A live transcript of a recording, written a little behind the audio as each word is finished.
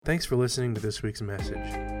Thanks for listening to this week's message.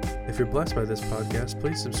 If you're blessed by this podcast,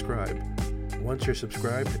 please subscribe. Once you're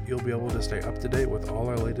subscribed, you'll be able to stay up to date with all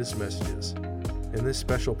our latest messages. In this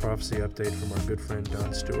special prophecy update from our good friend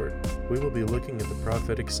Don Stewart, we will be looking at the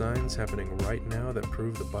prophetic signs happening right now that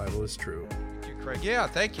prove the Bible is true. Thank you, Craig. Yeah,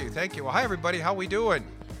 thank you. Well, hi, everybody. How we doing?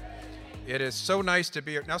 It is so nice to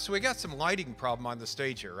be here. Now, so we got some lighting problem on the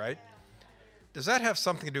stage here, right? Does that have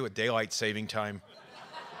something to do with daylight saving time?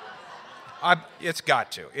 It's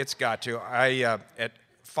got to. At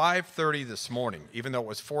 5:30 this morning, even though it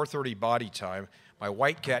was 4:30 body time, my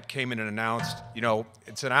white cat came in and announced,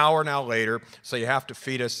 it's an hour now later, so you have to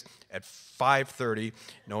feed us at 5:30,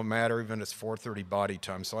 no matter even if it's 4:30 body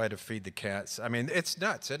time. So I had to feed the cats. I mean, it's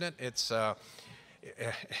nuts, isn't it? It's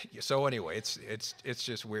so anyway, it's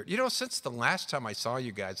just weird. Since the last time I saw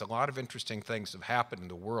you guys, a lot of interesting things have happened in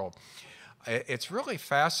the world. It's really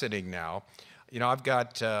fascinating now. I've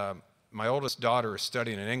got my oldest daughter is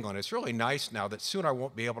studying in England. It's really nice now that soon I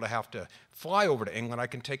won't be able to have to fly over to England. I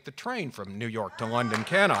can take the train from New York to London,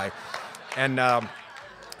 can I? And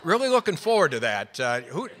really looking forward to that.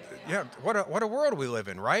 What a world we live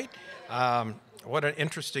in, right? What an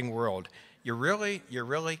interesting world. You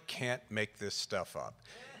really can't make this stuff up.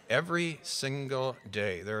 Every single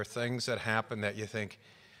day there are things that happen that you think,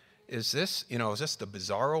 is this the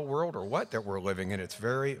bizarro world or what that we're living in? It's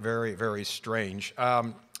very, very, very strange.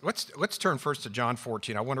 Let's turn first to John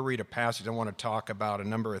 14. I want to read a passage. I want to talk about a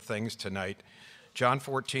number of things tonight. John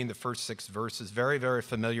 14, the first 6 verses, very, very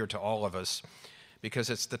familiar to all of us because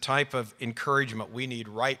it's the type of encouragement we need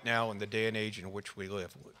right now in the day and age in which we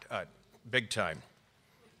live, big time.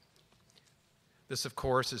 This, of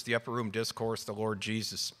course, is the upper room discourse, the Lord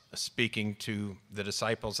Jesus speaking to the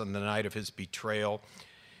disciples on the night of his betrayal.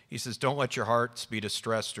 He says, "Don't let your hearts be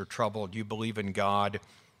distressed or troubled. You believe in God.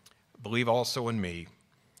 Believe also in me.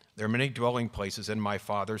 There are many dwelling places in my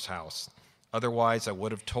Father's house. Otherwise, I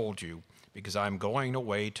would have told you, because I am going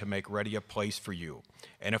away to make ready a place for you.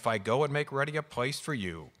 And if I go and make ready a place for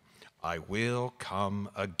you, I will come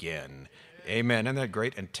again." Amen. Isn't that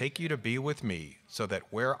great? "And take you to be with me, so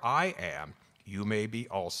that where I am, you may be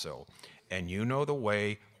also. And you know the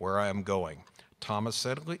way where I am going." Thomas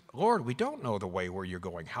said, "Lord, we don't know the way where you're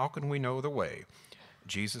going. How can we know the way?"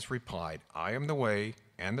 Jesus replied, "I am the way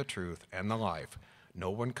and the truth and the life. No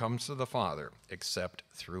one comes to the Father except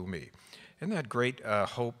through me." Isn't that great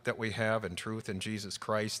hope that we have in truth in Jesus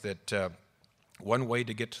Christ, that one way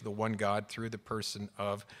to get to the one God through the person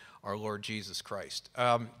of our Lord Jesus Christ?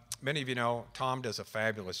 Many of you know Tom does a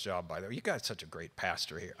fabulous job, by the way. You got such a great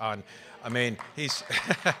pastor here. He's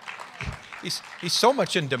he's so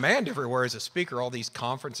much in demand everywhere as a speaker, all these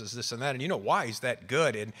conferences, this and that, and you know why he's that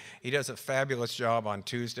good. And he does a fabulous job on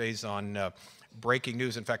Tuesdays on breaking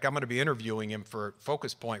news. In fact, I'm going to be interviewing him for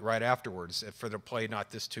Focus Point right afterwards for the play, not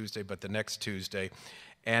this Tuesday, but the next Tuesday.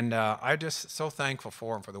 And I'm just so thankful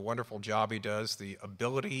for him, for the wonderful job he does, the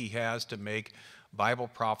ability he has to make Bible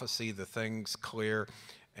prophecy, the things clear.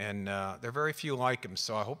 And there are very few like him,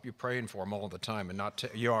 so I hope you're praying for him all the time, and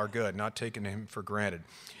you are good, not taking him for granted.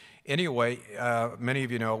 Anyway, many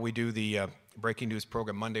of you know we do the breaking news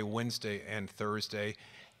program Monday, Wednesday, and Thursday.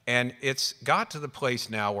 And it's got to the place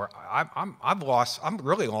now where I'm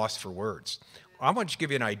really lost for words. I want to give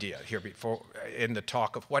you an idea here before in the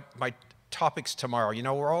talk of what my topics tomorrow.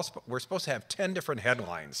 We're supposed to have 10 different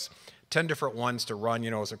headlines, 10 different ones to run,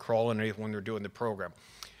 as a crawl underneath when they're doing the program.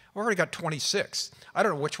 We've already got 26. I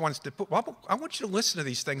don't know which ones to put. I want you to listen to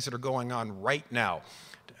these things that are going on right now,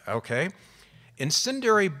 okay?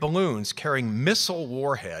 Incendiary balloons carrying missile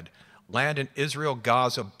warhead land in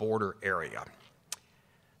Israel-Gaza border area.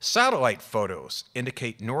 Satellite photos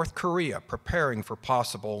indicate North Korea preparing for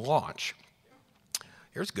possible launch.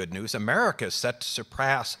 Here's good news. America is set to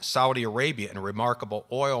surpass Saudi Arabia in a remarkable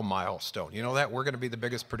oil milestone. You know that? We're going to be the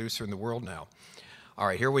biggest producer in the world now. All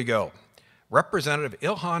right, here we go. Representative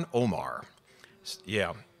Ilhan Omar,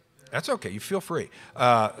 yeah, that's okay, you feel free,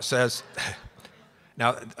 says,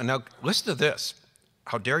 now listen to this.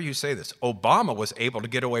 How dare you say this? Obama was able to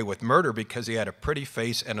get away with murder because he had a pretty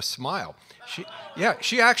face and a smile.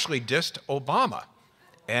 She actually dissed Obama.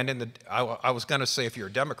 And I was going to say, if you're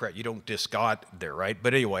a Democrat, you don't diss God there, right?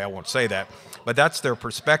 But anyway, I won't say that. But that's their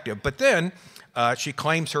perspective. But then she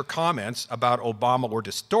claims her comments about Obama were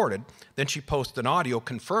distorted. Then she posted an audio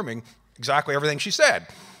confirming exactly everything she said.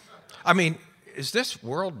 I mean, is this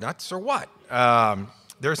world nuts or what?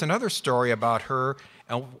 There's another story about her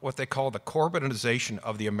and what they call the Corbynization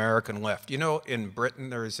of the American left. In Britain,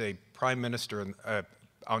 there is a prime minister,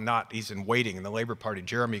 he's in waiting in the Labor Party,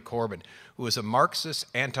 Jeremy Corbyn, who is a Marxist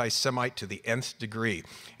anti-Semite to the nth degree,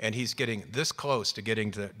 and he's getting this close to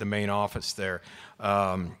getting to the main office there.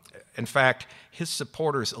 In fact, his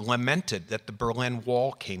supporters lamented that the Berlin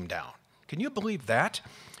Wall came down. Can you believe that?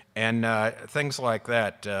 And things like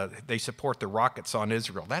that. They support the rockets on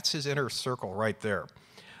Israel. That's his inner circle right there.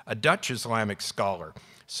 A Dutch Islamic scholar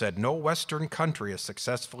said no Western country has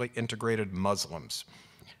successfully integrated Muslims.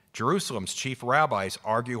 Jerusalem's chief rabbis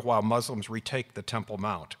argue while Muslims retake the Temple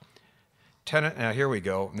Mount. Now here we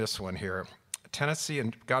go, this one here. Tennessee,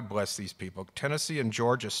 and God bless these people, Tennessee and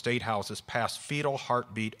Georgia state houses passed fetal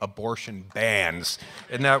heartbeat abortion bans.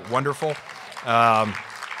 Isn't that wonderful?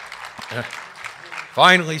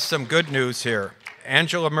 Finally, some good news here.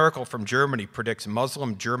 Angela Merkel from Germany predicts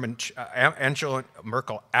Angela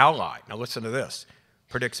Merkel ally, now listen to this,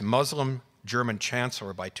 predicts Muslim German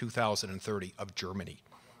chancellor by 2030 of Germany.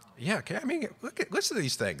 Yeah, I mean, listen to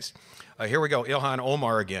these things. Here we go, Ilhan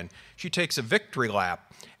Omar again. She takes a victory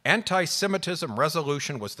lap. Anti-Semitism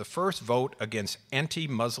resolution was the first vote against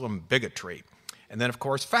anti-Muslim bigotry. And then, of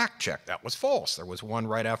course, fact check. That was false. There was one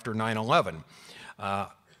right after 9/11.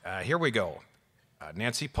 Here we go.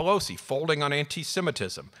 Nancy Pelosi folding on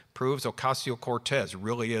anti-Semitism proves Ocasio-Cortez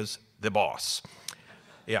really is the boss.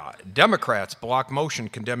 Yeah, Democrats block motion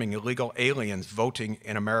condemning illegal aliens voting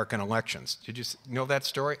in American elections. Did you know that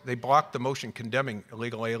story? They blocked the motion condemning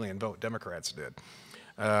illegal alien vote. Democrats did.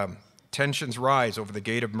 Tensions rise over the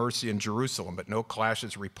Gate of Mercy in Jerusalem, but no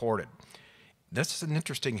clashes reported. This is an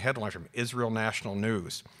interesting headline from Israel National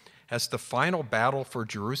News. Has the final battle for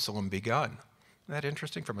Jerusalem begun? Isn't that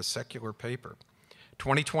interesting from a secular paper?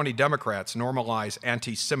 2020 Democrats normalize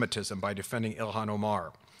anti-Semitism by defending Ilhan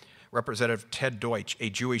Omar. Representative Ted Deutsch, a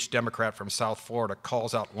Jewish Democrat from South Florida,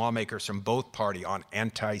 calls out lawmakers from both parties on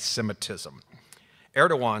anti-Semitism.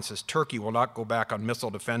 Erdogan says Turkey will not go back on missile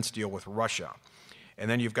defense deal with Russia. And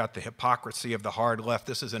then you've got the hypocrisy of the hard left.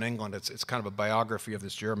 This is in England. It's kind of a biography of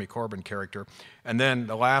this Jeremy Corbyn character. And then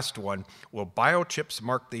the last one, will biochips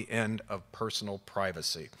mark the end of personal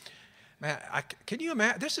privacy? Man, can you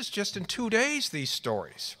imagine? This is just in 2 days, these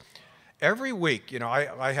stories. Every week,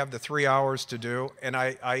 I have the 3 hours to do, and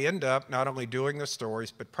I end up not only doing the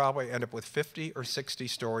stories, but probably end up with 50 or 60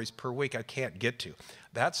 stories per week I can't get to.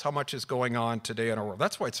 That's how much is going on today in our world.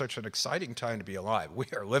 That's why it's such an exciting time to be alive. We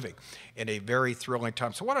are living in a very thrilling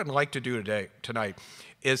time. So what I'd like to do tonight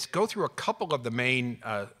is go through a couple of the main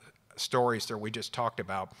stories that we just talked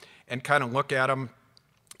about and kind of look at them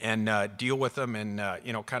and deal with them and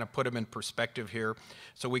kind of put them in perspective here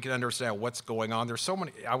so we can understand what's going on. There's so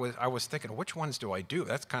many, I was thinking, which ones do I do?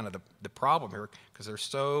 That's kind of the problem here because there's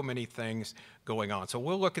so many things going on. So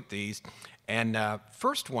we'll look at these. And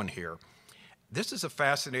first one here, this is a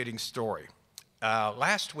fascinating story.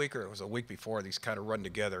 Last week, or it was a week before, these kind of run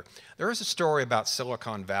together. There is a story about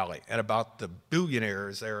Silicon Valley and about the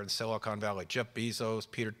billionaires there in Silicon Valley, Jeff Bezos,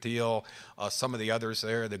 Peter Thiel, some of the others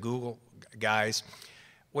there, the Google guys.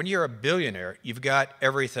 When you're a billionaire, you've got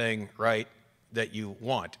everything, right, that you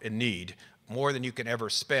want and need, more than you can ever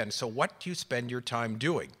spend. So what do you spend your time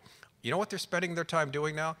doing? You know what they're spending their time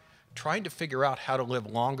doing now? Trying to figure out how to live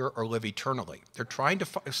longer or live eternally. They're trying to,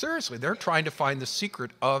 they're trying to find the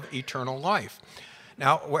secret of eternal life.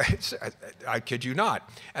 Now, I kid you not.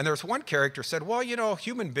 And there's one character said, well,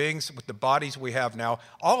 human beings with the bodies we have now,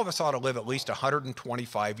 all of us ought to live at least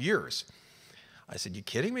 125 years. I said, you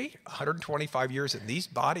kidding me? 125 years in these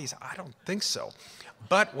bodies? I don't think so.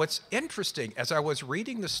 But what's interesting, as I was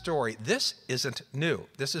reading the story, this isn't new.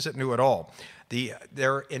 This isn't new at all.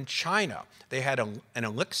 They're in China. They had an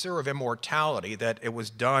elixir of immortality that it was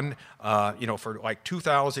done, for like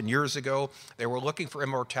 2,000 years ago. They were looking for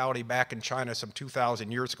immortality back in China some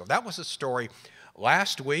 2,000 years ago. That was a story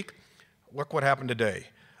last week. Look what happened today.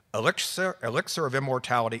 Elixir of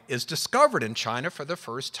immortality is discovered in China for the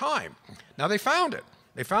first time. Now, they found it.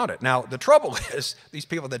 Now, the trouble is these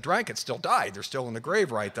people that drank it still died. They're still in the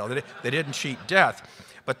grave, right, though. They didn't cheat death.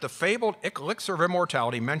 But the fabled elixir of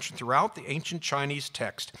immortality mentioned throughout the ancient Chinese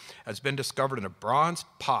text has been discovered in a bronze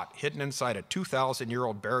pot hidden inside a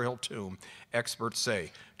 2,000-year-old burial tomb, experts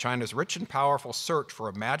say. China's rich and powerful search for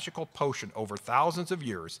a magical potion over thousands of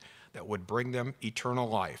years that would bring them eternal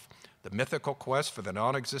life. The mythical quest for the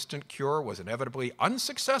non-existent cure was inevitably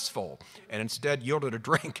unsuccessful and instead yielded a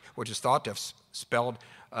drink which is thought to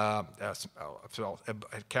have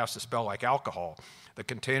cast a spell like alcohol. The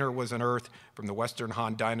container was unearthed from the Western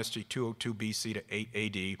Han Dynasty, 202 BC to 8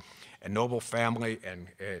 AD. A noble family, and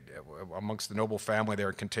amongst the noble family there,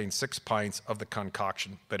 it contained 6 pints of the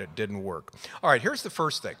concoction, but it didn't work. All right, here's the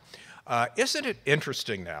first thing. Isn't it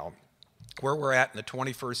interesting now? where we're at in the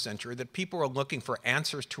 21st century, that people are looking for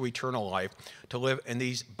answers to eternal life, to live in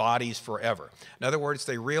these bodies forever. In other words,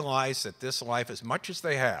 they realize that this life, as much as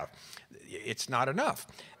they have, it's not enough.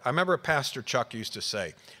 I remember Pastor Chuck used to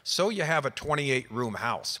say, so you have a 28-room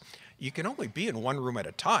house. You can only be in one room at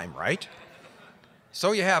a time, right?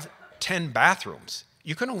 So you have 10 bathrooms.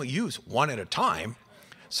 You can only use one at a time.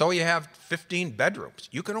 So you have 15 bedrooms.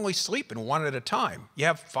 You can only sleep in one at a time. You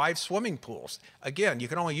have 5 swimming pools. Again, you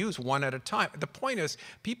can only use one at a time. The point is,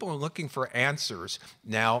 people are looking for answers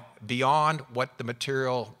now beyond what the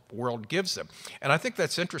material world gives them. And I think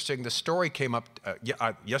that's interesting. The story came up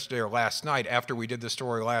yesterday or last night after we did the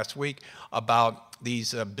story last week about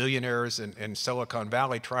these billionaires in Silicon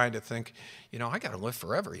Valley trying to think, I got to live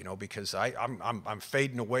forever, because I'm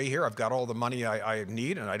fading away here. I've got all the money I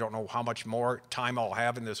need, and I don't know how much more time I'll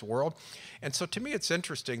have in this world. And so to me, it's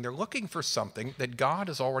interesting. They're looking for something that God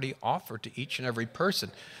has already offered to each and every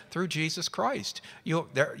person through Jesus Christ.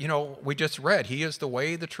 We just read, He is the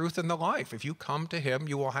way, the truth, and the life. If you come to Him,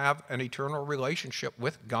 you will have an eternal relationship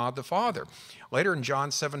with God the Father. Later in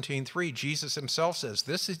John 17:3, Jesus Himself says,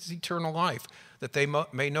 this is eternal life, that they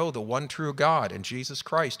may know the one true God and Jesus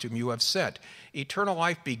Christ whom you have sent. Eternal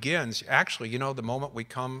life begins, actually, the moment we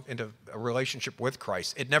come into a relationship with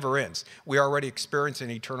Christ. It never ends. We are already experiencing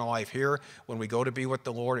eternal life here. When we go to be with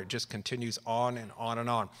the Lord, it just continues on and on and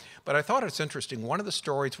on. But I thought it's interesting. One of the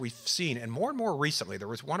stories we've seen, and more recently, there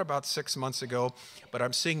was one about 6 months ago, but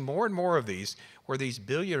I'm seeing more and more of these, where these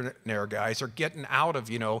billionaire guys are getting out of,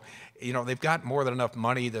 they've got more than enough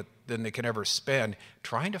money than they can ever spend,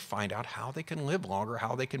 trying to find out how they can live longer,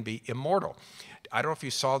 how they can be immortal. I don't know if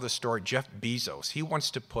you saw the story, Jeff Bezos,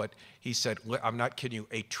 he said, I'm not kidding you,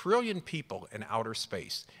 1 trillion people in outer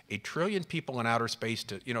space, 1 trillion people in outer space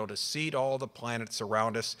to seed all the planets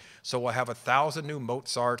around us. So we'll have 1,000 new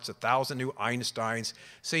Mozarts, 1,000 new Einsteins.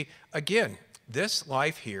 See, again, this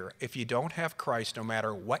life here, if you don't have Christ, no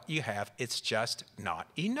matter what you have, it's just not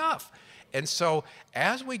enough. And so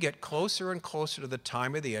as we get closer and closer to the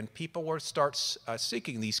time of the end, people will start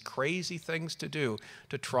seeking these crazy things to do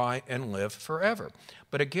to try and live forever.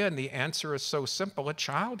 But again, the answer is so simple. A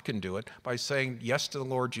child can do it by saying yes to the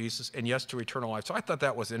Lord Jesus and yes to eternal life. So I thought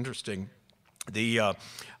that was interesting. The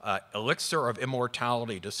elixir of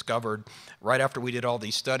immortality discovered right after we did all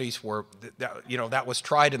these studies where that was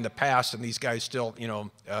tried in the past, and these guys still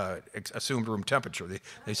assumed room temperature.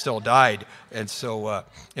 They still died, and so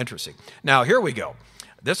interesting. Now here we go.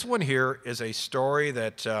 This one here is a story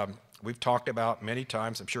that we've talked about many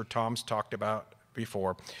times. I'm sure Tom's talked about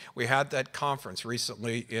before. We had that conference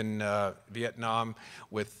recently in Vietnam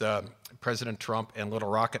with President Trump and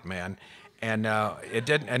Little Rocket Man. And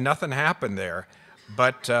and nothing happened there.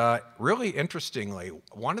 But really interestingly,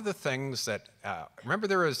 one of the things that, remember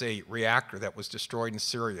there was a reactor that was destroyed in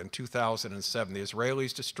Syria in 2007. The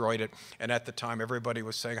Israelis destroyed it, and at the time everybody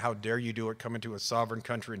was saying, how dare you do it, come into a sovereign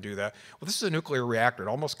country and do that. Well, this is a nuclear reactor. It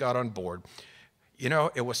almost got on board.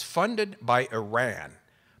 It was funded by Iran.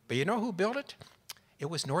 But you know who built it? It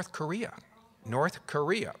was North Korea. North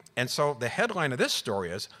Korea. And so the headline of this story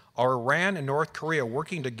is, are Iran and North Korea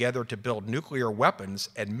working together to build nuclear weapons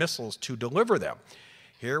and missiles to deliver them?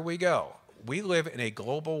 Here we go. We live in a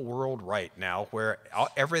global world right now where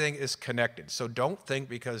everything is connected. So don't think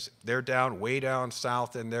because they're way down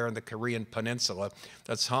south and they're in the Korean peninsula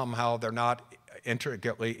that somehow they're not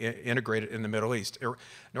intricately integrated in the Middle East.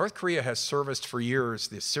 North Korea has serviced for years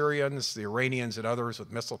the Syrians, the Iranians, and others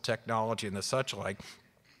with missile technology and the such like.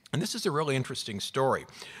 And this is a really interesting story.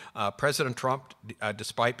 President Trump,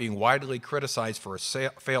 despite being widely criticized for a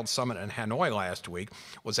failed summit in Hanoi last week,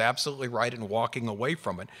 was absolutely right in walking away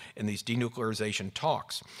from it in these denuclearization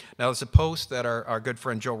talks. Now, there's a post that our good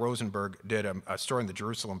friend Joe Rosenberg did, a story in the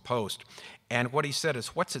Jerusalem Post, and what he said is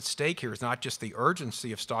what's at stake here is not just the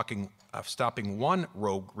urgency of stopping one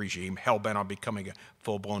rogue regime hell-bent on becoming a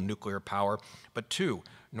full-blown nuclear power, but two,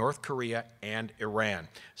 North Korea and Iran.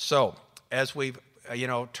 So, as we've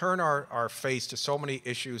turn our face to so many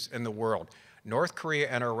issues in the world, North Korea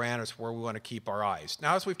and Iran is where we want to keep our eyes.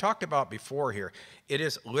 Now, as we've talked about before here, it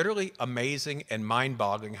is literally amazing and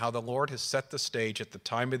mind-boggling how the Lord has set the stage at the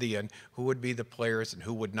time of the end, who would be the players and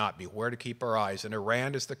who would not be, where to keep our eyes. And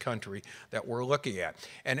Iran is the country that we're looking at.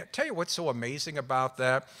 And I'll tell you what's so amazing about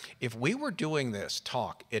that. If we were doing this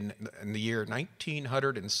talk in the year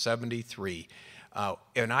 1973,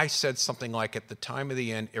 and I said something like, at the time of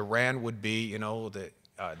the end, Iran would be, the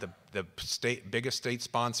biggest state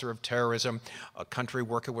sponsor of terrorism, a country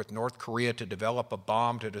working with North Korea to develop a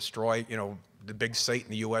bomb to destroy, the big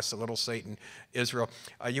Satan, the U.S., the little Satan, Israel,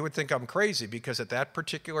 you would think I'm crazy, because at that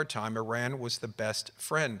particular time, Iran was the best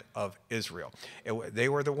friend of Israel. They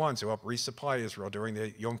were the ones who helped resupply Israel during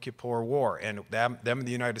the Yom Kippur War, and them in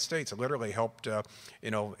the United States literally helped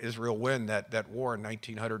Israel win that war in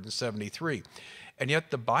 1973. And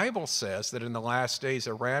yet the Bible says that in the last days,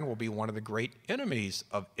 Iran will be one of the great enemies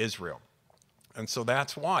of Israel. And so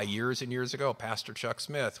that's why years and years ago, Pastor Chuck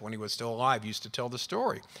Smith, when he was still alive, used to tell the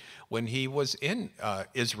story when he was in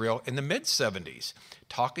Israel in the mid-'70s,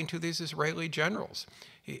 talking to these Israeli generals.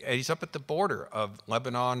 He's up at the border of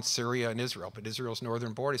Lebanon, Syria, and Israel, but Israel's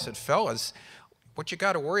northern border. He said, fellas, what you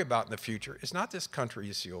got to worry about in the future is not this country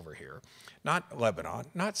you see over here, not Lebanon,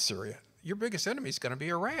 not Syria. Your biggest enemy is going to be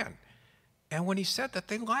Iran. And when he said that,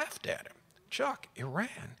 they laughed at him. Chuck,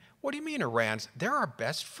 Iran? What do you mean Iran's? They're our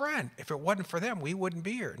best friend. If it wasn't for them, we wouldn't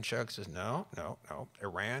be here. And Chuck says, no.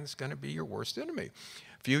 Iran's going to be your worst enemy.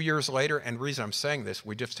 A few years later, and the reason I'm saying this,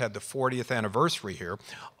 we just had the 40th anniversary here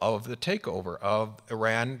of the takeover of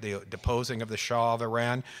Iran, the deposing of the Shah of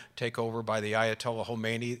Iran, takeover by the Ayatollah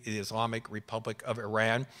Khomeini, the Islamic Republic of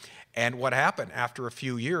Iran. And what happened? After a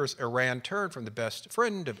few years, Iran turned from the best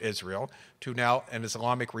friend of Israel to now an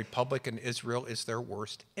Islamic Republic, and Israel is their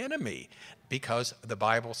worst enemy, because the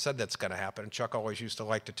Bible said that's going to happen. And Chuck always used to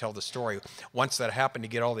like to tell the story. Once that happened, you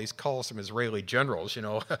get all these calls from Israeli generals,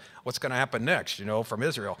 what's going to happen next, from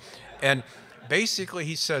Israel. And basically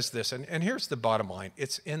he says this, and here's the bottom line.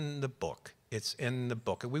 It's in the book. It's in the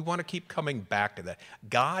book. And we want to keep coming back to that.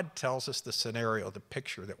 God tells us the scenario, the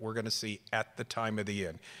picture that we're going to see at the time of the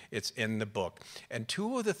end. It's in the book. And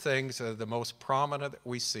two of the things that are the most prominent that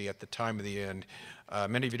we see at the time of the end,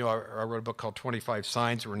 many of you know I wrote a book called 25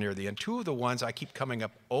 Signs We're Near the End. Two of the ones I keep coming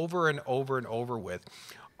up over and over and over with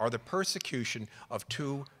are the persecution of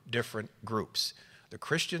two different groups, the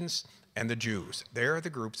Christians and the Jews. They're the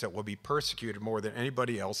groups that will be persecuted more than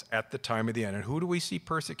anybody else at the time of the end. And who do we see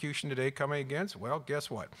persecution today coming against? Well, guess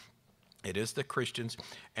what? It is the Christians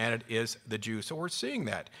and it is the Jews. So we're seeing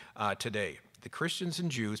that today. The Christians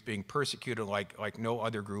and Jews being persecuted like no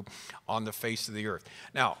other group on the face of the earth.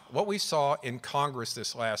 Now, what we saw in Congress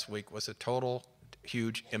this last week was a total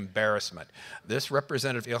huge embarrassment. This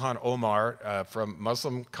Representative Ilhan Omar, from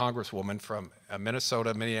Muslim congresswoman from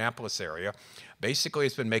Minnesota, Minneapolis area, basically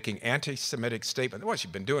has been making anti-Semitic statements. Well, she's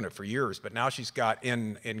been doing it for years, but now she's got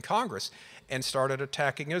in Congress and started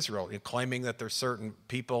attacking Israel, claiming that there's certain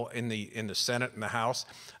people in the Senate and the House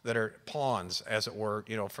that are pawns, as it were,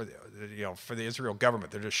 for the Israel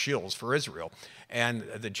government. They're just shills for Israel. And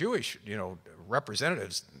the Jewish,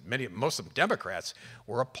 representatives, most of them Democrats,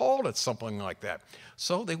 were appalled at something like that.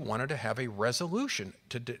 So they wanted to have a resolution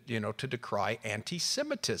to decry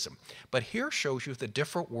anti-Semitism. But here shows you the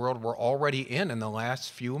different world we're already in the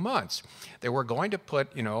last few months. They were going to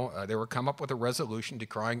put, they were come up with a resolution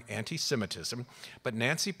decrying anti-Semitism, but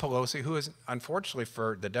Nancy Pelosi, who is unfortunately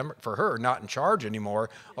for her not in charge anymore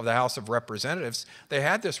of the House of Representatives, they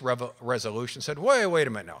had this resolution, said, wait a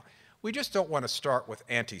minute now. We just don't want to start with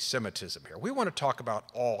anti-Semitism here. We want to talk about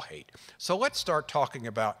all hate. So let's start talking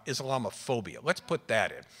about Islamophobia. Let's put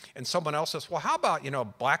that in. And someone else says, well, how about,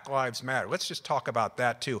 Black Lives Matter? Let's just talk about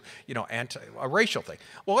that too, a racial thing.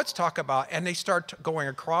 Well, let's talk about, and they start going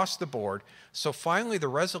across the board. So finally, the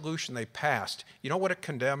resolution they passed, you know what it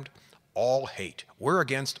condemned? All hate. We're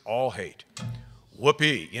against all hate.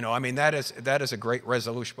 Whoopee. That is a great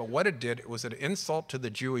resolution. But what it did, it was an insult to the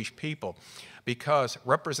Jewish people, because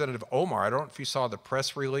Representative Omar, I don't know if you saw the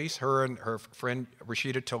press release, her and her friend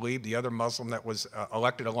Rashida Tlaib, the other Muslim that was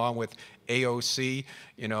elected along with AOC,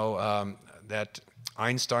 that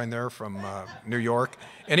Einstein there from New York.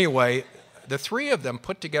 Anyway, the three of them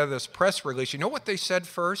put together this press release. You know what they said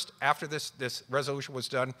first after this resolution was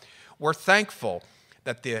done? We're thankful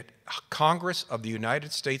that the Congress of the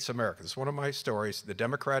United States of America, this is one of my stories, the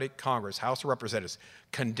Democratic Congress, House of Representatives,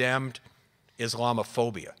 condemned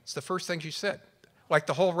Islamophobia. It's the first thing she said. Like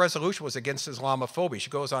the whole resolution was against Islamophobia. She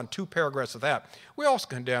goes on 2 paragraphs of that. We also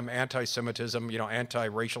condemn anti-Semitism,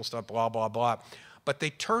 anti-racial stuff, blah, blah, blah. But they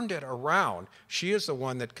turned it around. She is the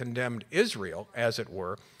one that condemned Israel, as it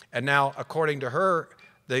were. And now, according to her,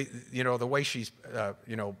 the way she's,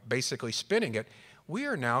 basically spinning it, we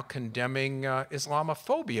are now condemning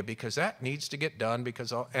Islamophobia, because that needs to get done,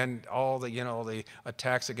 because all the the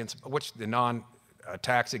attacks against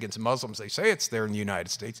attacks against Muslims, they say it's there in the United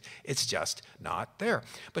States. It's just not there.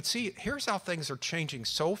 But see, here's how things are changing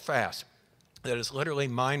so fast. that is literally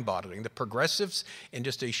mind-boggling. The progressives, in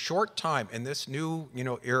just a short time, in this new,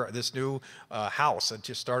 era, this new House that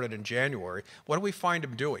just started in January, what do we find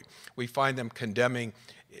them doing? We find them condemning,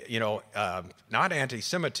 not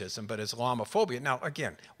anti-Semitism, but Islamophobia. Now,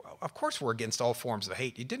 again, of course, we're against all forms of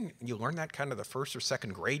hate. You learn that kind of the first or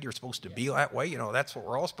second grade? You're supposed to be that way. That's what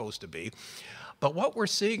we're all supposed to be. But what we're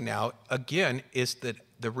seeing now, again, is that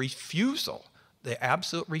the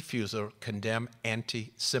absolute refusal to condemn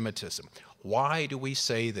anti-Semitism. Why do we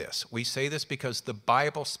say this? We say this because the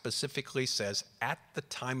Bible specifically says at the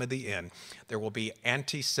time of the end, there will be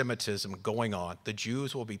anti-Semitism going on. The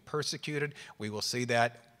Jews will be persecuted. We will see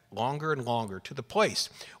that longer and longer, to the place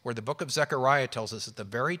where the book of Zechariah tells us at the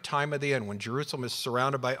very time of the end, when Jerusalem is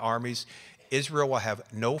surrounded by armies, Israel will have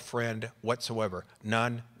no friend whatsoever,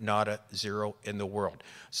 none, nada, zero in the world.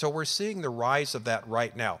 So we're seeing the rise of that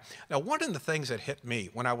right now. Now, one of the things that hit me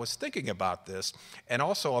when I was thinking about this, and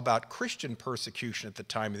also about Christian persecution at the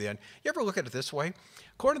time of the end, you ever look at it this way?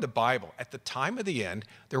 According to the Bible, at the time of the end,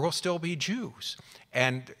 there will still be Jews.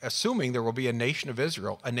 And assuming there will be a nation of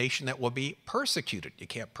Israel, a nation that will be persecuted. You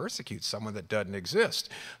can't persecute someone that doesn't exist.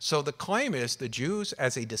 So the claim is the Jews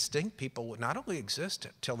as a distinct people will not only exist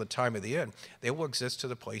till the time of the end, they will exist to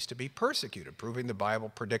the place to be persecuted, proving the Bible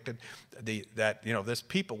predicted that this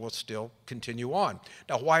people will still continue on.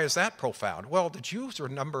 Now, why is that profound? Well, the Jews are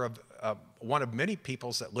one of many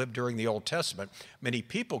peoples that lived during the Old Testament, many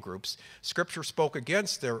people groups. Scripture spoke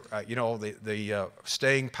against their, the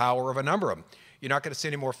staying power of a number of them. You're not going to see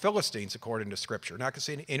any more Philistines, according to Scripture. You're not going to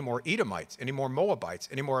see any more Edomites, any more Moabites,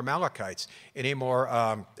 any more Amalekites, any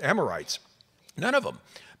more Amorites. None of them.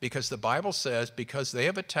 Because the Bible says, because they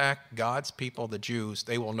have attacked God's people, the Jews,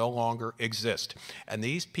 they will no longer exist. And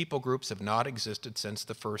these people groups have not existed since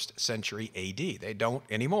the 1st century AD. They don't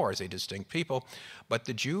anymore as a distinct people, but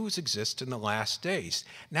the Jews exist in the last days.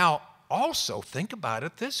 Now, also think about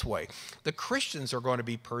it this way. The Christians are going to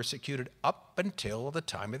be persecuted up until the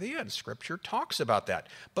time of the end. Scripture talks about that.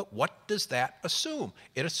 But what does that assume?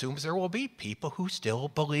 It assumes there will be people who still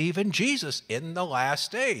believe in Jesus in the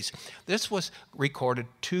last days. This was recorded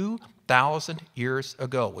 2,000 years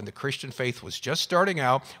ago when the Christian faith was just starting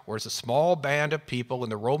out, whereas a small band of people in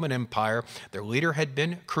the Roman Empire, their leader had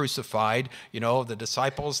been crucified. The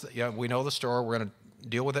disciples, we know the story. We're going to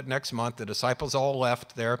deal with it next month. The disciples all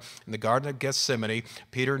left there in the Garden of Gethsemane.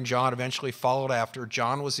 Peter and John eventually followed after.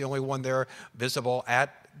 John was the only one there visible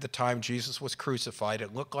at the time Jesus was crucified.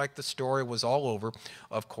 It looked like the story was all over.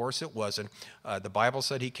 Of course it wasn't. The Bible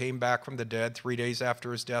said he came back from the dead 3 days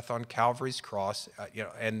after his death on Calvary's cross,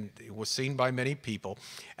 and it was seen by many people.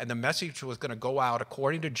 And the message was going to go out,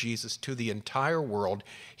 according to Jesus, to the entire world.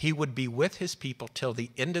 He would be with his people till the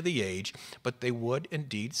end of the age, but they would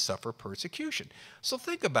indeed suffer persecution. So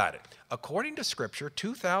think about it. According to Scripture,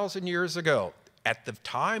 2,000 years ago, at the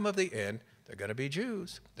time of the end, they're going to be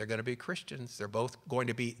Jews. They're going to be Christians. They're both going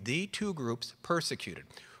to be the two groups persecuted.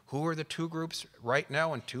 Who are the two groups right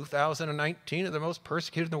now in 2019 are the most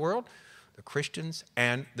persecuted in the world? The Christians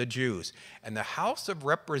and the Jews. And the House of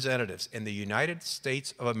Representatives in the United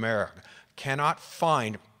States of America cannot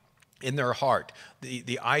find in their heart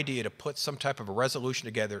the idea to put some type of a resolution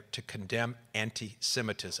together to condemn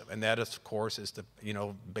anti-Semitism. And that, of course, is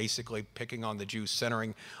basically picking on the Jews,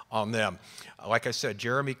 centering on them. Like I said,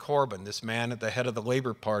 Jeremy Corbyn, this man at the head of the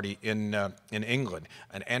Labour Party in England,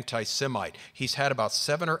 an anti-Semite, he's had about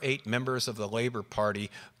 7 or 8 members of the Labour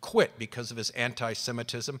Party quit because of his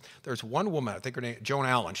anti-Semitism. There's one woman, I think her name, Joan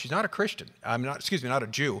Allen. She's not a Christian. Not a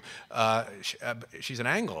Jew. She's an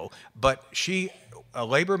Anglo, but a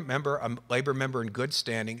Labour member in good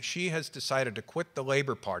standing, she has decided to quit the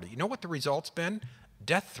Labour Party. You know what the result's been?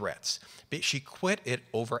 Death threats. She quit it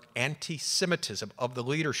over anti-Semitism of the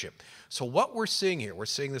leadership. So what we're seeing here, we're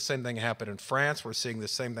seeing the same thing happen in France. We're seeing the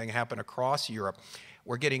same thing happen across Europe.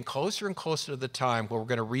 We're getting closer and closer to the time where we're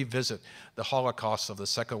going to revisit the Holocaust of the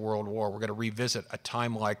Second World War. We're going to revisit a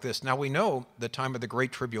time like this. Now, we know the time of the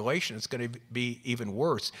Great Tribulation is going to be even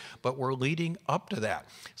worse, but we're leading up to that.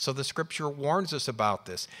 So the Scripture warns us about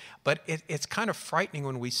this. But it's kind of frightening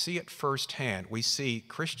when we see it firsthand. We see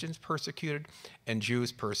Christians persecuted and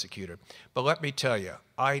Jews persecuted. But let me tell you,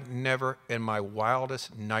 I never in my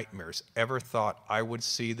wildest nightmares ever thought I would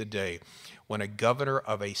see the day when a governor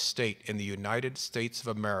of a state in the United States of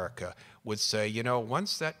America would say,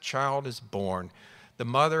 once that child is born, the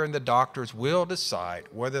mother and the doctors will decide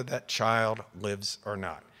whether that child lives or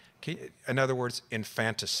not. In other words,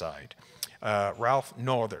 infanticide. Ralph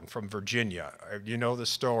Northern from Virginia, you know the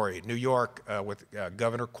story. New York with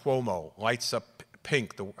Governor Cuomo lights up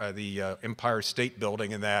pink, the Empire State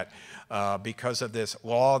Building, and that because of this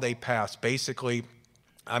law they passed, basically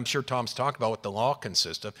I'm sure Tom's talked about what the law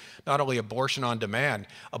consists of. Not only abortion on demand,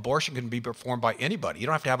 abortion can be performed by anybody. You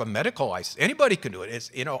don't have to have a medical license. Anybody can do it.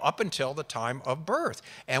 It's, up until the time of birth.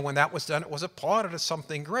 And when that was done, it was applauded as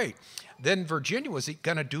something great. Then Virginia was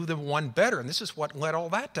going to do them one better, and this is what led all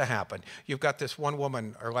that to happen. You've got this one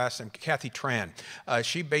woman, her last name, Kathy Tran.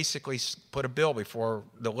 She basically put a bill before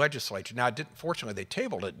the legislature. Now, fortunately, they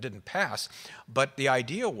tabled it, it didn't pass, but the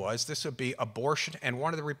idea was this would be abortion, and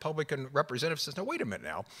one of the Republican representatives says, no, wait a minute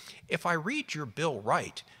now. If I read your bill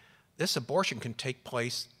right, this abortion can take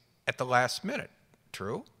place at the last minute.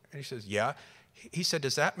 True? And he says, yeah. He said,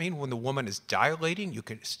 does that mean when the woman is dilating, you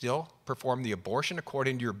can still perform the abortion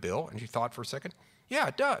according to your bill? And she thought for a second, yeah,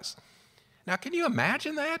 it does. Now, can you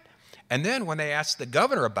imagine that? And then when they asked the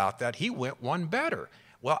governor about that, he went one better.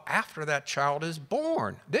 Well, after that child is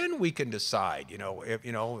born, then we can decide,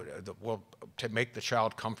 to make the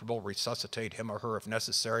child comfortable, resuscitate him or her if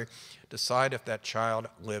necessary, decide if that child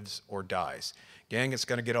lives or dies. Gang, it's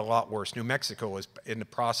going to get a lot worse. New Mexico is in the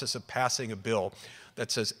process of passing a bill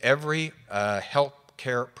that says every health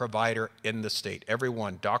care provider in the state,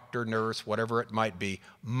 everyone, doctor, nurse, whatever it might be,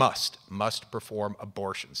 must perform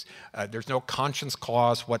abortions. There's no conscience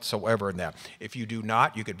clause whatsoever in that. If you do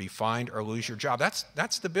not, you could be fined or lose your job.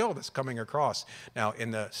 That's the bill that's coming across now in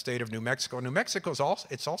the state of New Mexico. New Mexico is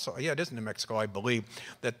also, it is in New Mexico, I believe,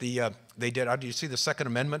 that they did. Did you see the Second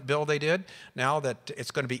Amendment bill they did? Now that it's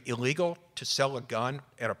going to be illegal to sell a gun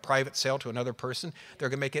at a private sale to another person, they're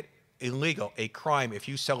going to make it illegal, a crime, if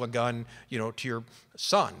you sell a gun, to your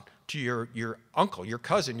son, to your uncle, your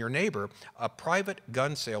cousin, your neighbor. A private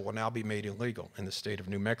gun sale will now be made illegal in the state of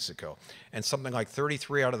New Mexico. And something like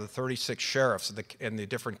 33 out of the 36 sheriffs in the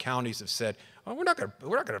different counties have said, oh, we're not going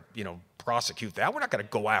to prosecute that. We're not going to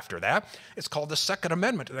go after that. It's called the Second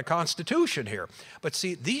Amendment to the Constitution here. But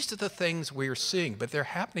see, these are the things we're seeing, but they're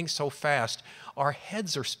happening so fast, our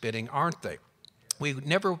heads are spinning, aren't they? We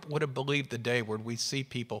never would have believed the day where we see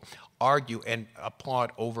people argue and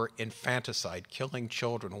applaud over infanticide, killing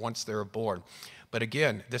children once they're born. But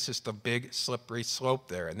again, this is the big slippery slope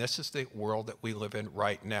there, and this is the world that we live in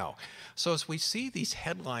right now. So as we see these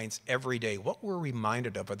headlines every day, what we're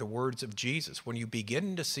reminded of are the words of Jesus. When you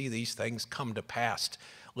begin to see these things come to pass,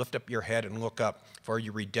 lift up your head and look up, for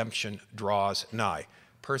your redemption draws nigh.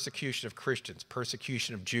 Persecution of Christians,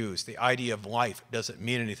 persecution of Jews, the idea of life doesn't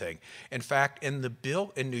mean anything. In fact, in the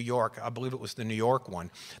bill in New York, I believe it was the New York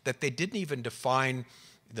one, that they didn't even define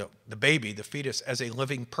the baby, the fetus, as a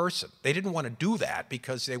living person. They didn't want to do that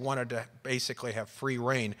because they wanted to basically have free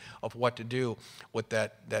reign of what to do with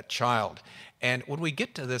that child. And when we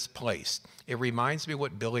get to this place, it reminds me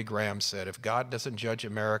what Billy Graham said. If God doesn't judge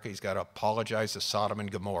America, he's got to apologize to Sodom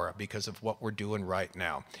and Gomorrah because of what we're doing right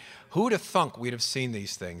now. Who'd have thunk we'd have seen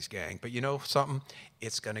these things, gang? But you know something?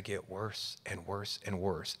 It's going to get worse and worse and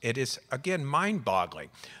worse. It is, again, mind-boggling.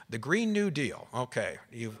 The Green New Deal. Okay,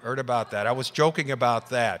 you've heard about that. I was joking about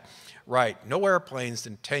that. Right, no airplanes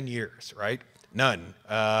in 10 years, right? None.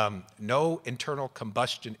 No internal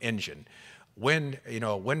combustion engine. Wind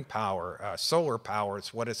power, solar power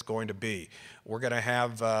is what it's going to be. We're going to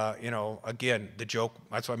have, again, the joke,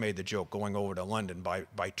 that's why I made the joke, going over to London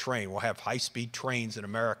by train. We'll have high-speed trains in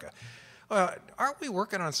America. Aren't we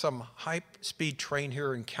working on some high-speed train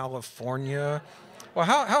here in California? Well,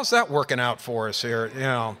 how's that working out for us here?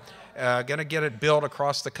 Going to get it built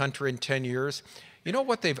across the country in 10 years. You know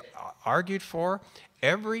what they've argued for?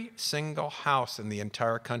 Every single house in the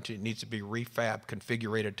entire country needs to be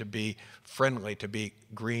configured to be friendly, to be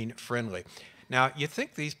green friendly. Now, you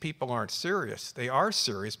think these people aren't serious. They are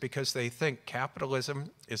serious because they think capitalism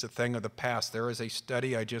is a thing of the past. There is a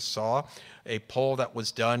study I just saw, a poll that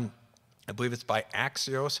was done, I believe it's by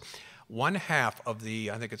Axios. 1/2 of the,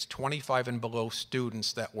 I think it's 25 and below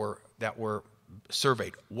students that were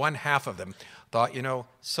surveyed, 1/2 of them thought,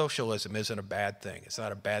 socialism isn't a bad thing. It's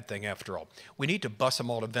not a bad thing after all. We need to bus them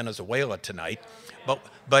all to Venezuela tonight,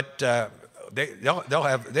 but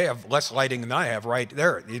they have less lighting than I have right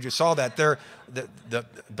there. You just saw that there. The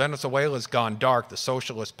Venezuela's gone dark, the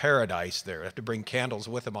socialist paradise there. They have to bring candles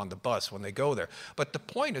with them on the bus when they go there. But the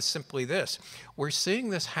point is simply this. We're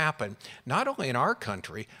seeing this happen not only in our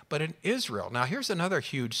country, but in Israel. Now, here's another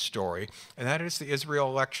huge story, and that is the Israel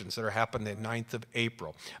elections that are happening the 9th of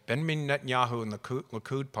April. Benjamin Netanyahu and the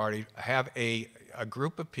Likud party have a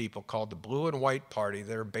group of people called the Blue and White Party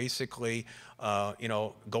that are basically,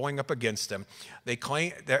 going up against them. They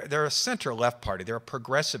claim they're a center-left party. They're a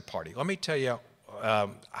progressive party. Let me tell you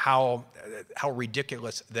how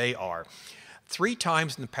ridiculous they are. 3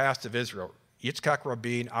 times in the past of Israel, Yitzhak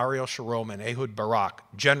Rabin, Ariel Sharon, and Ehud Barak,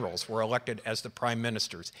 generals, were elected as the prime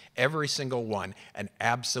ministers. Every single one, an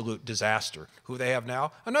absolute disaster. Who they have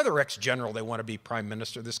now? Another ex-general they want to be prime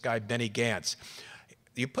minister, this guy Benny Gantz.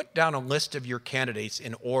 You put down a list of your candidates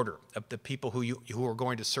in order of the people who are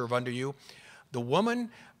going to serve under you. The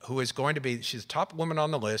woman who is going to be, she's the top woman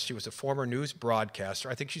on the list. She was a former news broadcaster.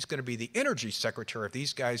 I think she's going to be the energy secretary if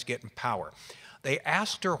these guys get in power. They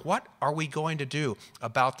asked her, what are we going to do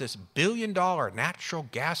about this $1 billion natural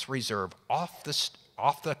gas reserve off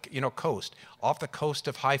the coast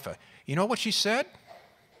of Haifa? You know what she said?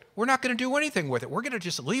 We're not going to do anything with it. We're going to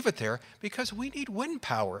just leave it there because we need wind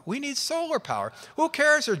power. We need solar power. Who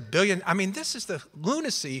cares? There's billion. I mean, this is the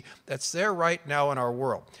lunacy that's there right now in our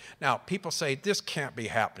world. Now, people say this can't be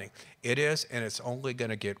happening. It is, and it's only going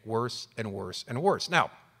to get worse and worse and worse.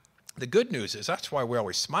 Now, the good news is that's why we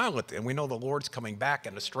always smile at it, and we know the Lord's coming back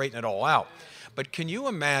and to straighten it all out. But can you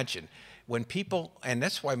imagine when people, and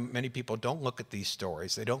that's why many people don't look at these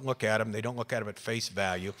stories, they don't look at them, they don't look at them at face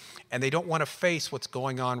value, and they don't want to face what's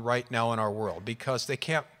going on right now in our world because they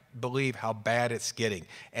can't believe how bad it's getting,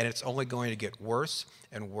 and it's only going to get worse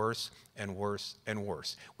and worse and worse and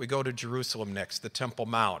worse. We go to Jerusalem next, the Temple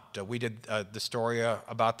Mount. We did the story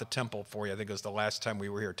about the temple for you. I think it was the last time we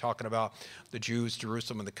were here talking about the Jews,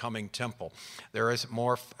 Jerusalem, and the coming temple. There is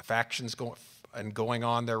more factions going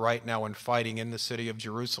on there right now and fighting in the city of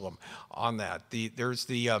Jerusalem on that. There's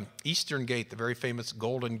the Eastern Gate, the very famous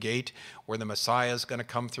Golden Gate, where the Messiah is going to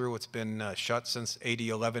come through. It's been shut since AD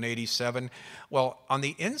 1187. Well, on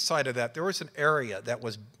the inside of that, there was an area that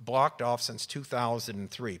was blocked off since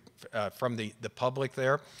 2003 from the public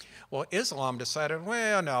there. Well, Islam decided,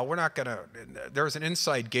 well, no, we're not going to. There's an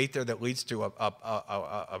inside gate there that leads to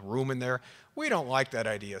a room in there. We don't like that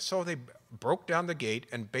idea. So they broke down the gate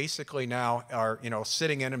and basically now are,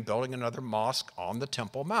 sitting in and building another mosque on the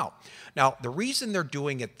Temple Mount. Now, the reason they're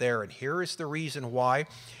doing it there, and here is the reason why,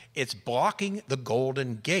 it's blocking the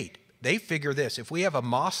Golden Gate. They figure this, if we have a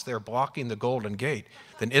mosque there blocking the Golden Gate,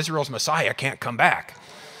 then Israel's Messiah can't come back.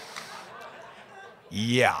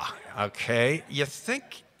 Yeah, okay. You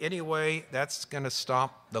think, anyway, that's going to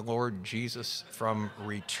stop the Lord Jesus from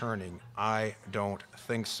returning? I don't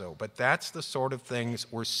think so. But that's the sort of things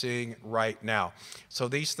we're seeing right now. So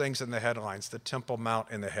these things in the headlines, the Temple Mount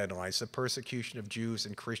in the headlines, the persecution of Jews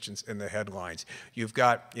and Christians in the headlines. You've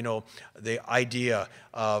got, the idea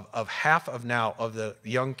of half of now of the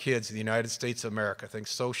young kids in the United States of America think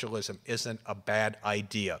socialism isn't a bad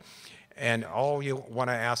idea. And all you want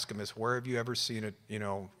to ask them is, where have you ever seen it,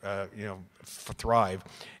 thrive?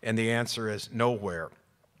 And the answer is nowhere.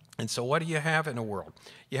 And so what do you have in a world?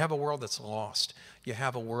 You have a world that's lost. You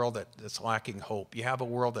have a world that's lacking hope. You have a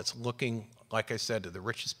world that's looking, like I said, to the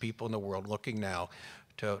richest people in the world, looking now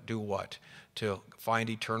to do what? To find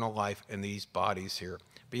eternal life in these bodies here.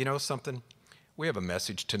 But you know something? We have a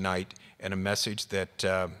message tonight, and a message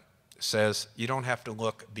that says you don't have to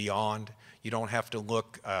look beyond. You don't have to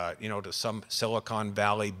look, to some Silicon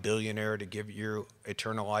Valley billionaire to give you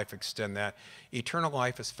eternal life, extend that. Eternal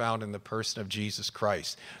life is found in the person of Jesus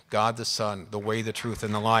Christ, God the Son, the way, the truth,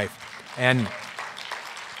 and the life. And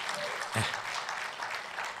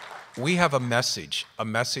we have a message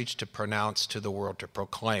to pronounce to the world, to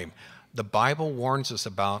proclaim. The Bible warns us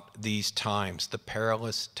about these times, the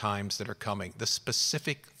perilous times that are coming, the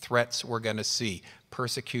specific threats we're going to see.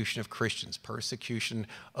 Persecution of Christians, persecution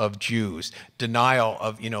of Jews, denial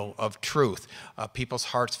of truth, people's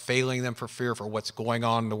hearts failing them for fear for what's going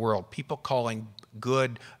on in the world, people calling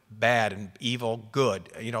good bad and evil good.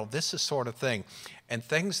 This is sort of thing. And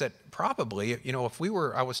things that probably,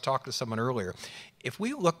 I was talking to someone earlier, if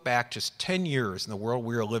we look back just 10 years in the world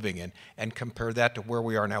we are living in and compare that to where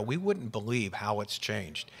we are now, we wouldn't believe how it's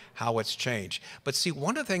changed. But see,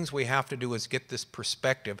 one of the things we have to do is get this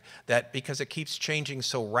perspective that because it keeps changing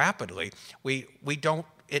so rapidly,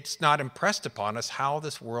 it's not impressed upon us how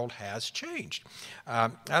this world has changed.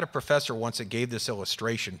 I had a professor once that gave this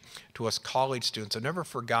illustration to us college students. I never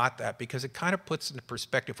forgot that because it kind of puts into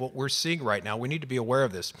perspective what we're seeing right now. We need to be aware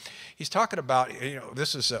of this. He's talking about,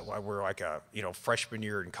 this is, we're like a, freshman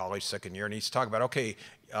year in college, second year, and he's talking about, okay,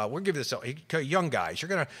 we'll give this, young guys,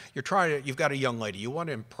 you've got a young lady, you want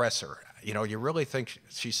to impress her. You really think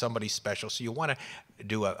she's somebody special, so you want to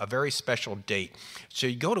do a very special date. So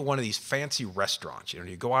you go to one of these fancy restaurants,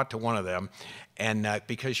 you go out to one of them, and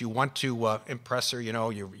because you want to impress her,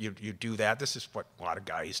 you do that. This is what a lot of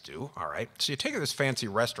guys do, all right? So you take her to this fancy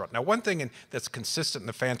restaurant. Now, one thing that's consistent in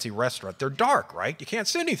the fancy restaurant, they're dark, right? You can't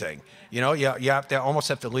see anything. You almost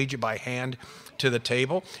have to lead you by hand to the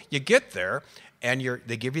table. You get there, and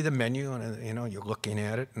they give you the menu, and you're looking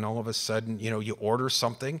at it, and all of a sudden, you order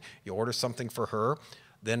something. You order something for her.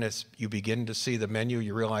 Then as you begin to see the menu,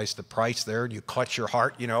 you realize the price there, and you clutch your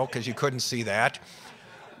heart, because you couldn't see that.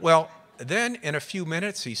 Well, then in a few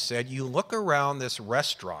minutes, he said, you look around this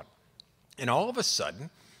restaurant, and all of a sudden,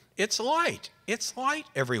 it's light. It's light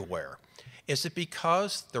everywhere. Is it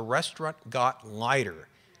because the restaurant got lighter?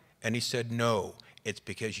 And he said, no, it's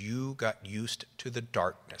because you got used to the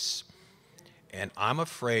darkness. And I'm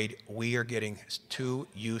afraid we are getting too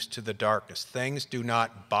used to the darkness. Things do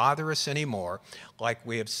not bother us anymore like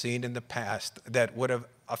we have seen in the past that would have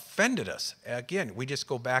offended us. Again, we just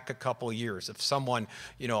go back a couple of years of someone,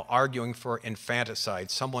 arguing for infanticide,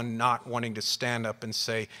 someone not wanting to stand up and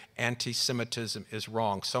say anti-Semitism is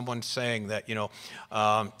wrong, someone saying that,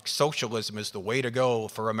 socialism is the way to go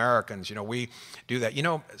for Americans. We do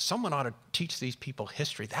that. Someone ought to teach these people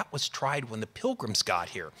history. That was tried when the Pilgrims got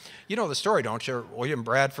here. You know the story, don't you? William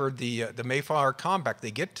Bradford, the Mayflower Compact,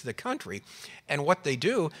 they get to the country, and what they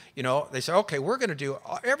do, they say, okay, we're going to do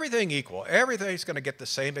everything equal. Everything's going to get the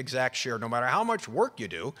same exact share. No matter how much work you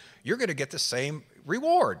do, you're going to get the same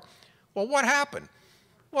reward. Well, what happened?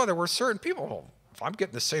 Well, there were certain people, well, if I'm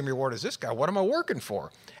getting the same reward as this guy, what am I working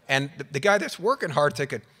for? And the guy that's working hard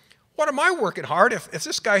thinking, what am I working hard if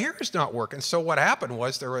this guy here is not working? So what happened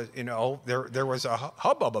was there was a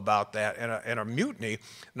hubbub about that and a mutiny,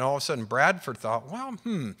 and all of a sudden Bradford thought, well,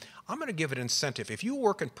 I'm going to give it an incentive. If you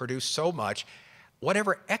work and produce so much,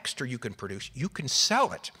 whatever extra you can produce, you can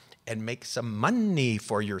sell it and make some money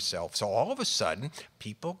for yourself. So all of a sudden,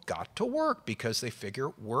 people got to work because they figure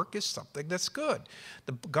work is something that's good.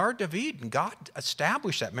 The Garden of Eden, God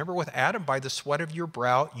established that. Remember with Adam, by the sweat of your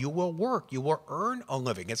brow, you will work. You will earn a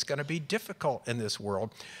living. It's going to be difficult in this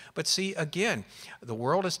world. But see, again, the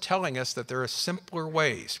world is telling us that there are simpler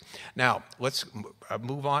ways. Now, let's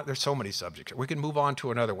move on. There's so many subjects. We can move on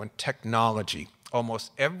to another one, technology.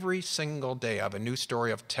 Almost every single day, I have a new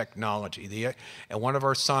story of technology. And one of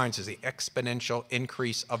our signs is the exponential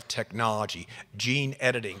increase of technology. Gene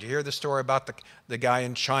editing. Do you hear the story about the guy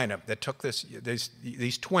in China that took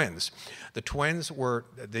these twins? The twins were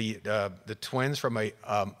the twins from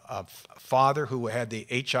a father who had the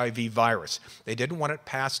HIV virus. They didn't want it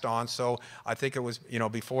passed on, so I think it was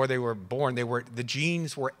before they were born, the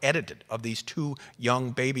genes were edited of these two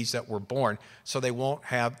young babies that were born, so they won't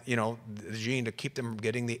have the gene to keep them from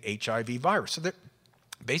getting the HIV virus. So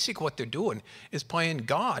basically what they're doing is playing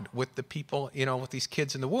God with the people, with these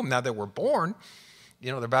kids in the womb. Now they were born,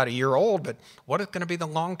 they're about a year old, but what are going to be the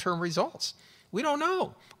long-term results? We don't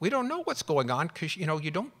know. We don't know what's going on because, you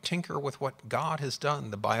don't tinker with what God has done,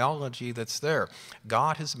 the biology that's there.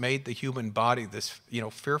 God has made the human body this,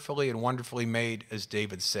 fearfully and wonderfully made, as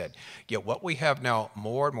David said. Yet what we have now,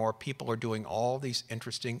 more and more people are doing all these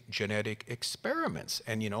interesting genetic experiments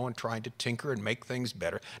and, and trying to tinker and make things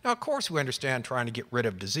better. Now, of course, we understand trying to get rid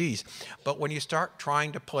of disease, but when you start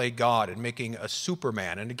trying to play God and making a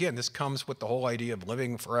Superman, and again, this comes with the whole idea of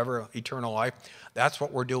living forever, eternal life, that's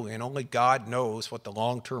what we're doing, and only God knows what the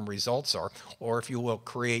long-term results are, or if you will,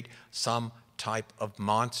 create some type of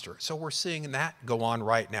monster. So we're seeing that go on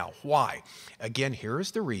right now. Why? Again, here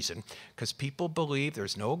is the reason. Because people believe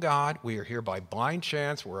there's no God. We are here by blind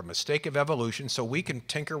chance. We're a mistake of evolution. So we can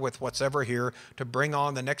tinker with what's ever here to bring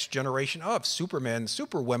on the next generation of supermen,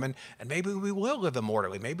 superwomen, and maybe we will live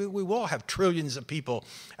immortally. Maybe we will have trillions of people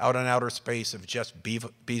out in outer space, as Jeff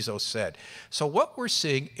Bezos said. So what we're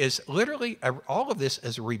seeing is literally all of this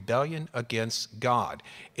is a rebellion against God.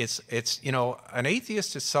 It's an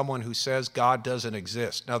atheist is someone who says God doesn't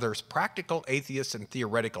exist. Now, there's practical atheists and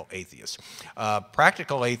theoretical atheists.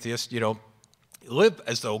 Practical atheists, live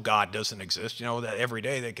as though God doesn't exist, that every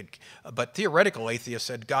day they could, but theoretical atheists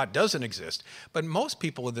said God doesn't exist. But most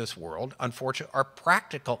people in this world, unfortunately, are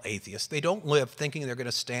practical atheists. They don't live thinking they're going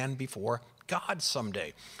to stand before God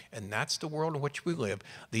someday. And that's the world in which we live.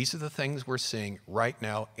 These are the things we're seeing right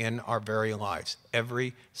now in our very lives,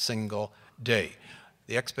 every single day.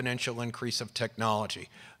 The exponential increase of technology,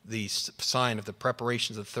 the sign of the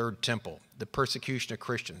preparations of the Third Temple, the persecution of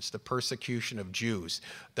Christians, the persecution of Jews,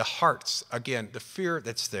 the hearts, again, the fear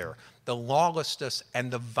that's there, the lawlessness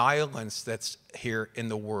and the violence that's here in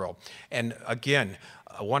the world. And again,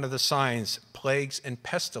 one of the signs, plagues and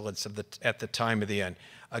pestilence at the time of the end.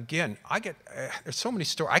 Again, there's so many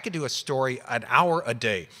stories. I could do a story an hour a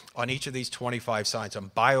day on each of these 25 signs on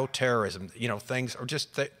bioterrorism, things, or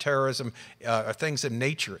just terrorism, or things in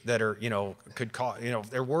nature that are, could cause,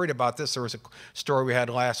 they're worried about this. There was a story we had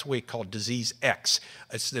last week called Disease X.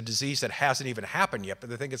 It's the disease that hasn't even happened yet, but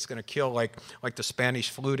they think it's going to kill like the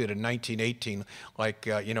Spanish flu did in 1918,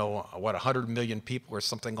 100 million people or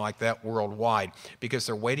something like that worldwide, because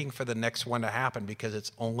they're waiting for the next one to happen because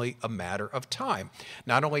it's only a matter of time.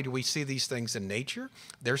 Not only do we see these things in nature,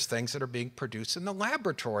 there's things that are being produced in the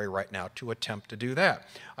laboratory right now to attempt to do that.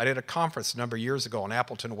 I did a conference a number of years ago in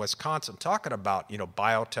Appleton, Wisconsin, talking about,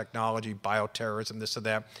 biotechnology, bioterrorism, this and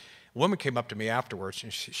that. A woman came up to me afterwards,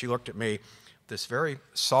 and she looked at me, this very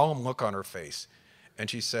solemn look on her face, and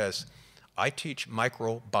she says, I teach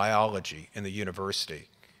microbiology in the university.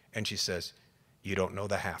 And she says, you don't know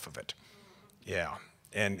the half of it. Yeah.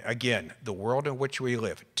 And again, the world in which we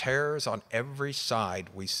live, terrors on every side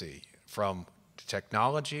we see, from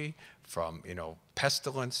technology, from,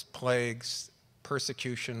 pestilence, plagues,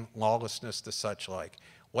 persecution, lawlessness, the such like.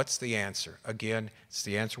 What's the answer? Again, it's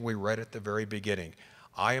the answer we read at the very beginning.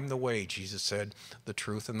 I am the way, Jesus said, the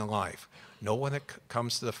truth and the life. No one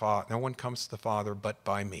comes to the Father but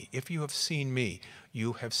by me. If you have seen me,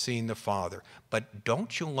 you have seen the Father. But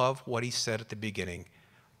don't you love what he said at the beginning?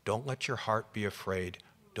 Don't let your heart be afraid.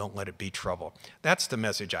 Don't let it be trouble. That's the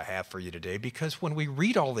message I have for you today, because when we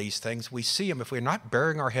read all these things, we see them. If we're not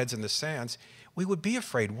burying our heads in the sands, we would be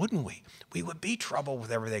afraid, wouldn't we? We would be troubled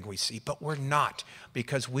with everything we see, but we're not,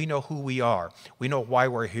 because we know who we are. We know why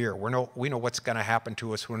we're here. We know what's going to happen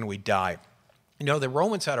to us when we die. The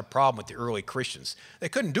Romans had a problem with the early Christians. They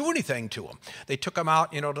couldn't do anything to them. They took them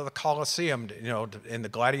out, to the Colosseum, in the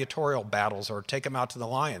gladiatorial battles, or take them out to the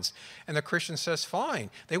lions. And the Christian says, fine.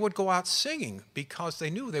 They would go out singing because they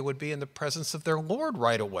knew they would be in the presence of their Lord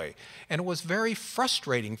right away. And it was very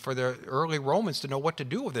frustrating for the early Romans to know what to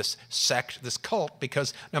do with this sect, this cult,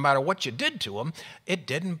 because no matter what you did to them, it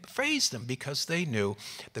didn't faze them, because they knew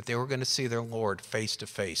that they were going to see their Lord face to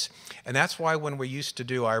face. And that's why when we used to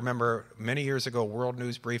do, I remember many years ago, World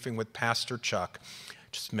News Briefing with Pastor Chuck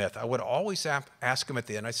Smith, I would always ask him at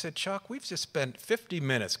the end, I said, Chuck, we've just spent 50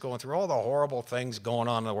 minutes going through all the horrible things going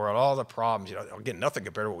on in the world, all the problems, again, nothing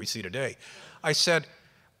compared to what we see today. I said,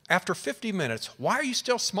 after 50 minutes, why are you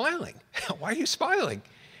still smiling? Why are you smiling?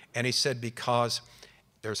 And he said, because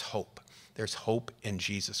there's hope. There's hope in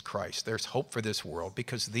Jesus Christ. There's hope for this world,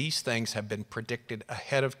 because these things have been predicted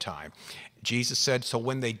ahead of time. Jesus said, so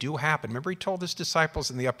when they do happen, remember he told his disciples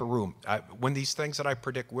in the upper room, when these things that I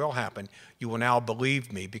predict will happen, you will now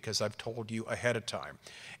believe me because I've told you ahead of time.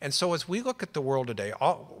 And so as we look at the world today,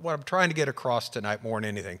 what I'm trying to get across tonight more than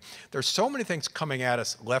anything, there's so many things coming at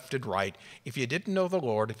us left and right. If you didn't know the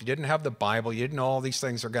Lord, if you didn't have the Bible, you didn't know all these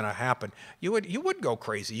things are going to happen, you would go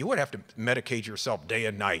crazy. You would have to medicate yourself day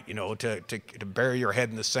and night, to bury your head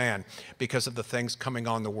in the sand because of the things coming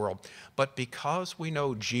on the world. But because we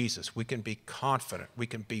know Jesus, we can be confident, we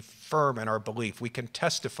can be firm in our belief, we can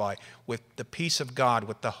testify with the peace of God,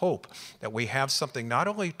 with the hope that we have something not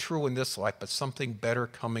only true in this life, but something better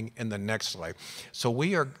coming in the next life. So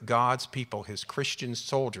we are God's people, his Christian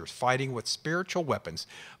soldiers, fighting with spiritual weapons,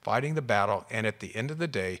 fighting the battle, and at the end of the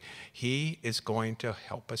day, he is going to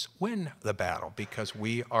help us win the battle because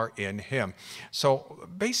we are in him. So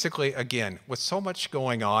basically, again, with so much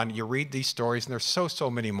going on, you read these stories, and there's so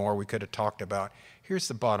many more we could have talked about. Here's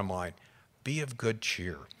the bottom line. Be of good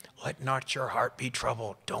cheer. Let not your heart be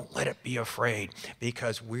troubled. Don't let it be afraid,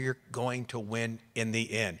 because we're going to win in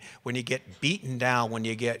the end. When you get beaten down, when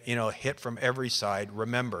you get, hit from every side,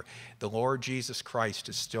 remember, the Lord Jesus Christ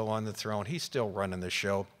is still on the throne. He's still running the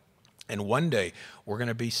show. And one day, we're going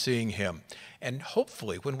to be seeing him. And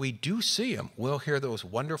hopefully, when we do see him, we'll hear those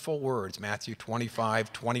wonderful words Matthew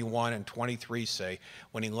 25, 21, and 23 say,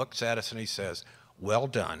 when he looks at us and he says, well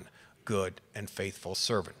done, good and faithful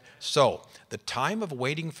servant. So the time of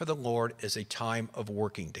waiting for the Lord is a time of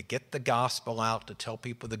working, to get the gospel out, to tell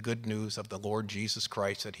people the good news of the Lord Jesus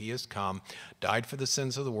Christ, that he has come, died for the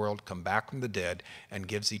sins of the world, come back from the dead, and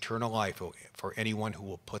gives eternal life for anyone who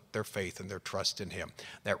will put their faith and their trust in him.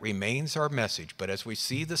 That remains our message. But as we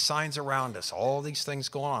see the signs around us, all these things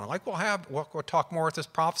going on, like we'll talk more at this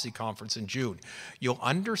prophecy conference in June, you'll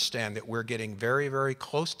understand that we're getting very, very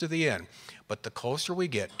close to the end. But the closer we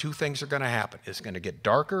get, two things are going to happen. It's going to get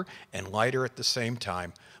darker and lighter at the same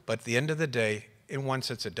time. But at the end of the day, in one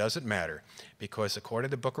sense, it doesn't matter, because according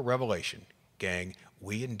to the book of Revelation, gang,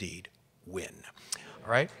 we indeed win.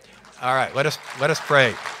 All right? All right, let us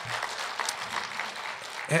pray.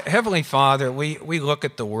 Heavenly Father, we look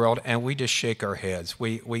at the world and we just shake our heads.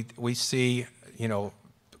 We see,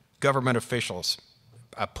 government officials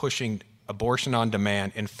pushing abortion on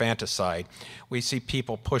demand, infanticide. We see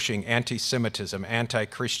people pushing anti-Semitism,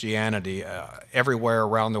 anti-Christianity everywhere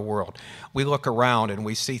around the world. We look around and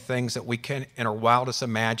we see things that we can, in our wildest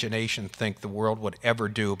imagination, think the world would ever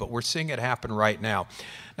do, but we're seeing it happen right now.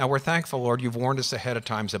 Now, we're thankful, Lord, you've warned us ahead of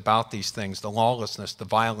times about these things, the lawlessness, the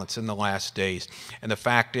violence in the last days. And the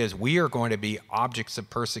fact is, we are going to be objects of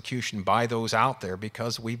persecution by those out there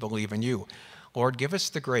because we believe in you. Lord, give us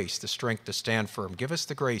the grace, the strength to stand firm. Give us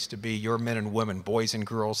the grace to be your men and women, boys and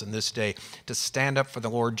girls in this day, to stand up for the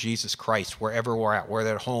Lord Jesus Christ wherever we're at,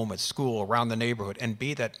 whether at home, at school, around the neighborhood, and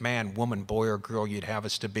be that man, woman, boy, or girl you'd have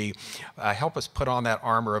us to be. Help us put on that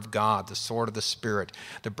armor of God, the sword of the Spirit,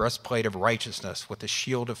 the breastplate of righteousness with the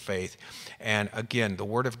shield of faith, and again, the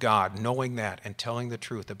word of God, knowing that and telling the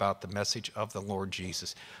truth about the message of the Lord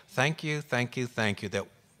Jesus. Thank you that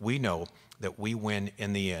we know that we win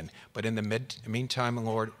in the end. But in the meantime,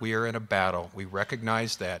 Lord, we are in a battle. We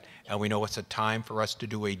recognize that, and we know it's a time for us to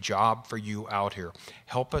do a job for you out here.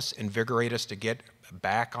 Help us, invigorate us to get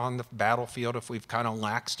back on the battlefield if we've kind of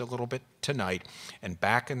laxed a little bit tonight, and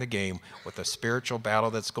back in the game with the spiritual battle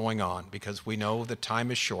that's going on, because we know the time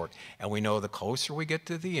is short, and we know the closer we get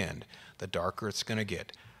to the end, the darker it's going to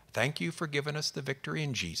get. Thank you for giving us the victory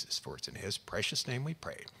in Jesus, for it's in his precious name we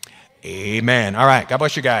pray. Amen. All right. God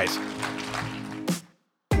bless you guys.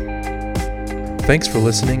 Thanks for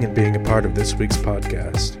listening and being a part of this week's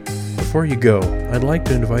podcast. Before you go, I'd like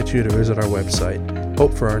to invite you to visit our website,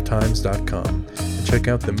 hopeforourtimes.com, and check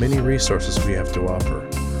out the many resources we have to offer.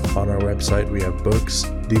 On our website, we have books,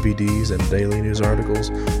 DVDs, and daily news articles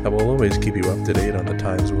that will always keep you up to date on the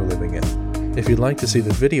times we're living in. If you'd like to see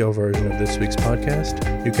the video version of this week's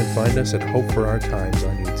podcast, you can find us at Hope for Our Times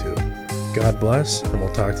on YouTube. God bless, and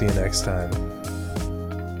we'll talk to you next time.